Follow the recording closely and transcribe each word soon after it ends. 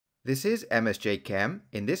This is MSJ Chem.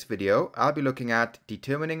 In this video, I'll be looking at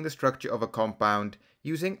determining the structure of a compound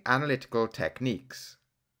using analytical techniques.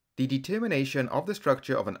 The determination of the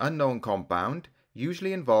structure of an unknown compound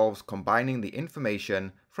usually involves combining the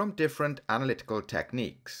information from different analytical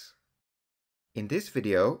techniques. In this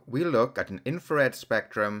video, we'll look at an infrared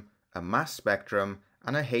spectrum, a mass spectrum,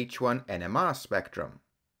 and a H1 NMR spectrum,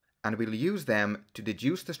 and we'll use them to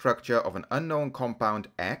deduce the structure of an unknown compound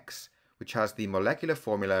X, which has the molecular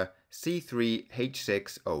formula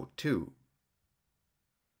C3H6O2.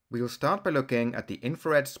 We'll start by looking at the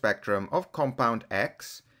infrared spectrum of compound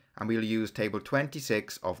X, and we'll use table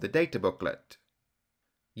 26 of the data booklet.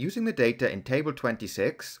 Using the data in table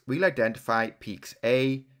 26, we'll identify peaks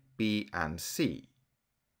A, B, and C.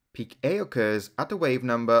 Peak A occurs at a wave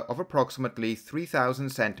number of approximately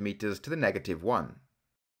 3000 centimeters to the -1.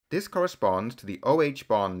 This corresponds to the OH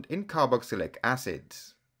bond in carboxylic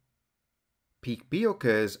acids. Peak B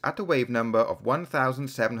occurs at a wave number of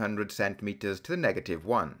 1700 centimeters to the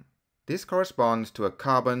 -1. This corresponds to a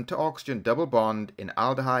carbon to oxygen double bond in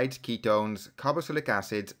aldehydes, ketones, carboxylic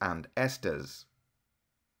acids, and esters.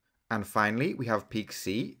 And finally, we have peak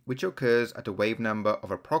C, which occurs at a wave number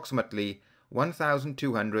of approximately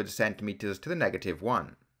 1200 centimeters to the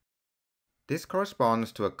 -1. This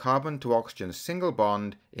corresponds to a carbon to oxygen single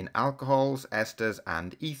bond in alcohols, esters,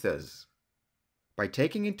 and ethers. By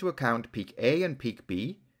taking into account peak A and peak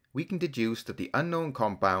B, we can deduce that the unknown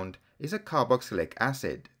compound is a carboxylic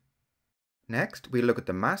acid. Next, we look at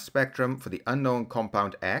the mass spectrum for the unknown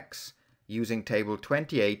compound X using table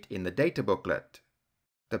 28 in the data booklet.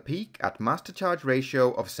 The peak at mass-to-charge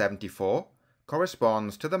ratio of 74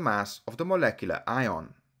 corresponds to the mass of the molecular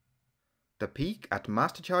ion. The peak at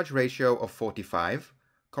mass-to-charge ratio of 45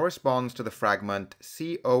 corresponds to the fragment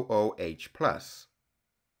COOH+.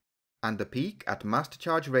 And the peak at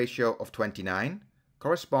mass-to-charge ratio of 29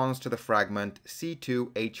 corresponds to the fragment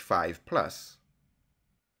C2H5+.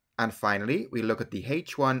 And finally, we look at the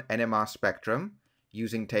H1 NMR spectrum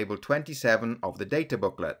using table 27 of the data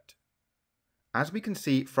booklet. As we can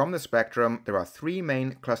see from the spectrum, there are three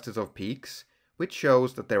main clusters of peaks, which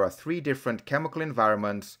shows that there are three different chemical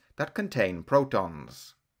environments that contain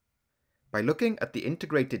protons. By looking at the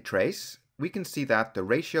integrated trace, we can see that the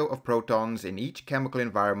ratio of protons in each chemical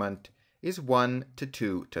environment is 1 to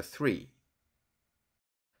 2 to 3.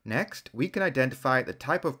 Next, we can identify the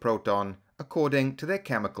type of proton according to their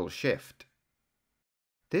chemical shift.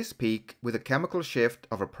 This peak, with a chemical shift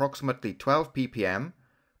of approximately 12 ppm,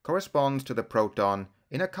 corresponds to the proton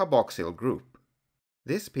in a carboxyl group.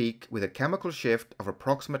 This peak, with a chemical shift of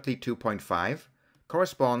approximately 2.5,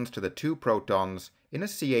 corresponds to the two protons in a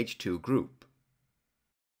CH2 group.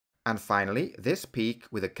 And finally, this peak,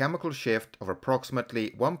 with a chemical shift of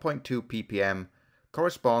approximately 1.2 ppm,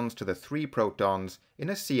 corresponds to the three protons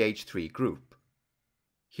in a CH3 group.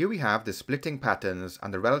 Here we have the splitting patterns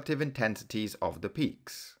and the relative intensities of the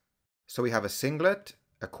peaks. So we have a singlet,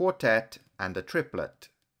 a quartet, and a triplet.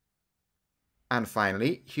 And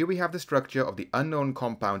finally, here we have the structure of the unknown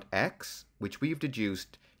compound X, which we've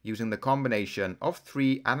deduced using the combination of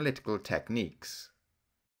three analytical techniques.